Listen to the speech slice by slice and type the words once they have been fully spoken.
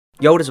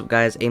Yo, what is up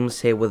guys, Aimless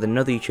here with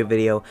another YouTube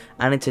video,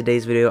 and in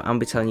today's video I'm going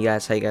to be telling you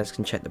guys how you guys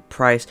can check the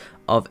price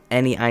of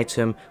any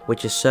item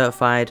which is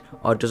certified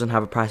or doesn't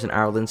have a price on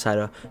RL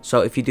Insider.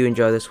 So if you do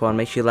enjoy this one,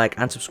 make sure you like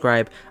and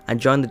subscribe and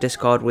join the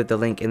Discord with the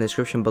link in the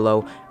description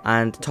below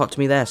and talk to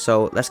me there.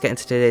 So let's get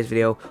into today's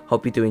video,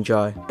 hope you do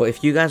enjoy. But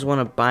if you guys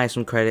want to buy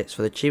some credits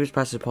for the cheapest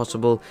prices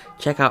possible,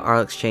 check out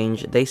RL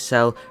Exchange. They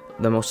sell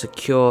the most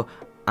secure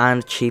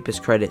and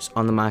cheapest credits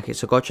on the market,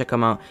 so go check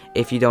them out.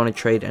 If you don't want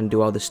to trade and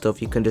do all this stuff,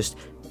 you can just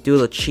do a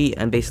little cheat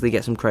and basically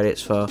get some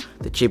credits for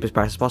the cheapest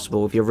prices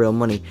possible with your real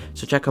money.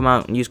 So check them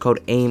out and use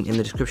code AIM in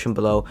the description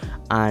below,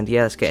 and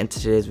yeah, let's get into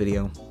today's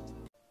video.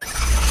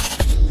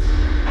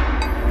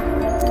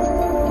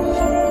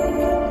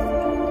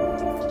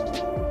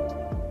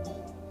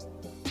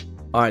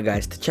 Alright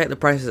guys, to check the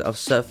prices of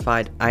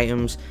certified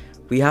items,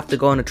 we have to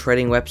go on a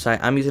trading website.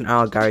 I'm using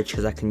RL Garage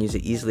because I can use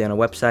it easily on a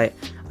website.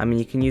 I mean,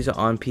 you can use it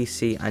on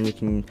PC and you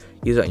can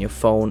use it on your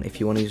phone if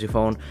you want to use your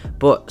phone.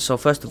 But so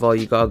first of all,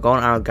 you gotta go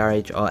on RL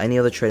Garage or any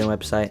other trading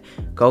website,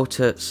 go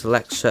to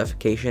select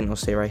certification, it'll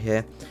say right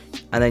here,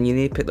 and then you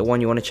need to pick the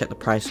one you want to check the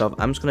price of.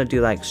 I'm just gonna do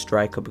like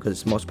Striker because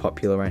it's most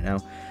popular right now.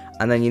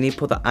 And then you need to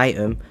put the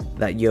item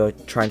that you're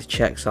trying to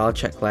check. So I'll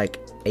check like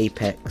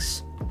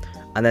Apex,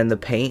 and then the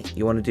paint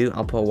you want to do,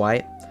 I'll put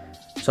white.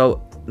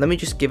 So let me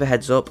just give a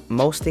heads up,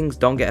 most things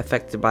don't get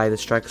affected by the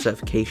Striker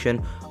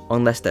certification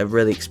unless they're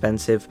really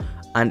expensive,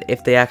 and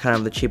if they are kind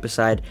of the cheaper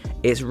side,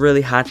 it's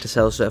really hard to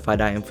sell a certified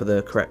item for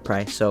the correct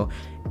price. So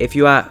if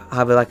you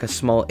have like a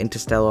small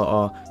Interstellar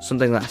or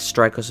something that's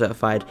Striker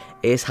certified,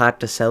 it is hard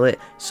to sell it.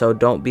 So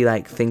don't be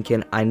like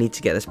thinking I need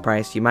to get this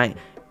price. You might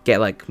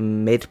get like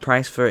mid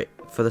price for it,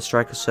 for the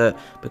Striker cert,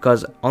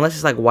 because unless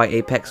it's like white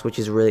Apex, which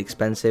is really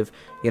expensive,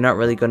 you're not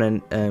really gonna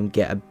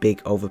get a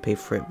big overpay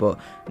for it. But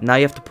now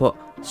you have to put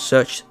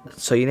search,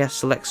 so you need to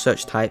select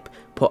search type,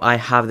 put I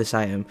have this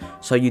item.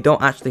 So you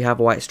don't actually have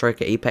white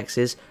Striker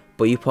Apexes,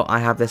 but you put I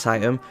have this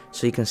item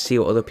so you can see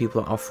what other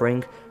people are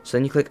offering. So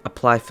then you click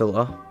apply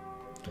filter,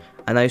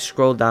 and now you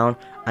scroll down,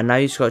 and now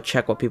you just gotta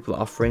check what people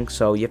are offering.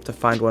 So you have to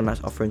find one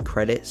that's offering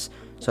credits.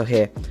 So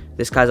here,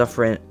 this guy's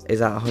offering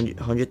is at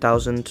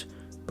 100,000.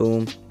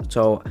 Boom.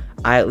 So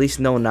I at least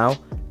know now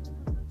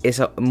it's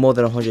more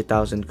than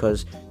 100,000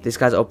 because this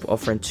guy's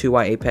offering 2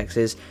 white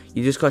Apexes.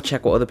 You just gotta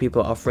check what other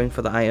people are offering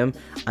for the item,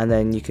 and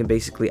then you can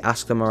basically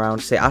ask them around.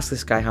 Say, ask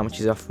this guy how much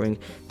he's offering.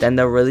 Then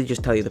they'll really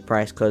just tell you the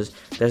price, because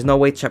there's no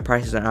way to check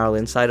prices on RL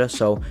Insider.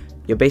 So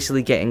you're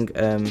basically getting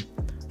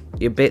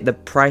the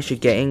price you're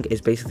getting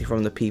is basically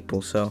from the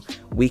people. So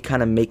we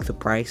kind of make the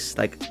price,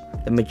 like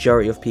the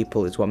majority of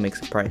people is what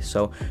makes the price.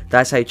 So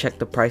that's how you check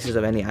the prices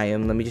of any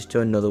item. Let me just do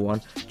another one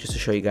just to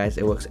show you guys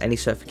it works. Any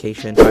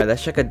certification. Alright,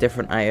 let's check a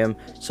different item.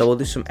 So we'll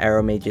do some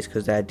aero mages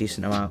because they're a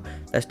decent amount.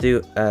 Let's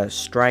do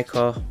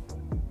Striker,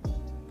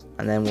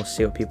 and then we'll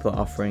see what people are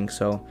offering.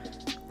 So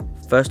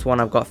first one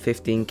I've got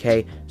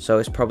 15k, so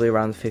it's probably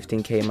around the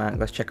 15k mark.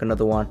 Let's check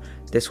another one.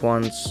 This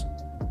one's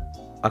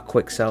a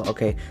quick sell.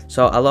 Okay,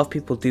 so a lot of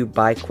people do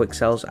buy quick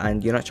sells,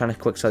 and you're not trying to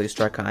quick sell your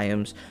Striker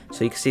items.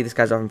 So you can see this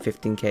guy's offering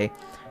 15k.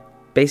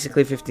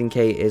 Basically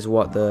 15k is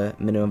what the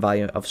minimum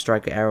value of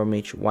Striker Aero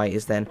Mage White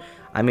is then.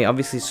 I mean,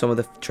 obviously some of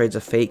the trades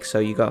are fake, so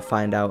you gotta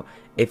find out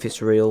if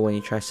it's real when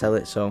you try to sell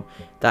it. So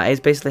that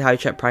is basically how you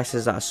check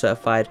prices that are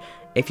certified.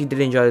 If you did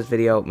enjoy this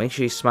video, make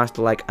sure you smash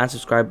the like and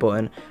subscribe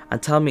button, and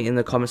tell me in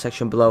the comment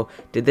section below,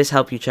 did this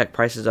help you check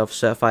prices of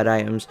certified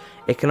items?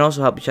 It can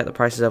also help you check the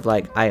prices of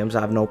like items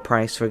that have no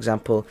price. For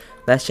example,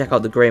 let's check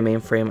out the grey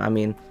mainframe. I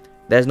mean,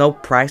 there's no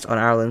price on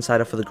RL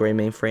Insider for the grey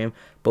mainframe,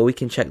 but we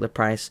can check the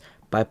price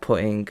by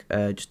putting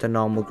just a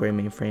normal grey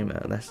mainframe.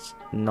 That's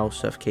no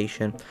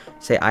certification.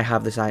 Say I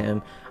have this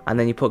item, and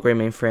then you put grey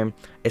mainframe.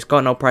 It's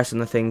got no price on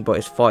the thing, but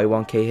it's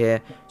 41k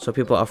here. So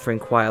people are offering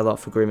quite a lot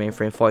for grey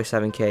mainframe,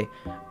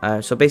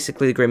 47k. So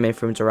basically the grey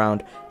mainframe is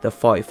around the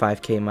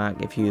 45k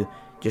mark if you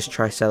just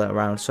try sell it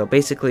around. So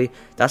basically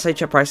that's how you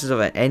check prices of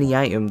any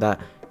item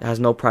that has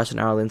no price on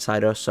RL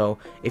Insider. So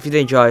if you did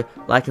enjoy,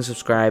 like and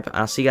subscribe, and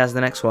I'll see you guys in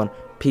the next one.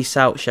 Peace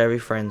out, share with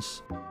your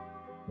friends.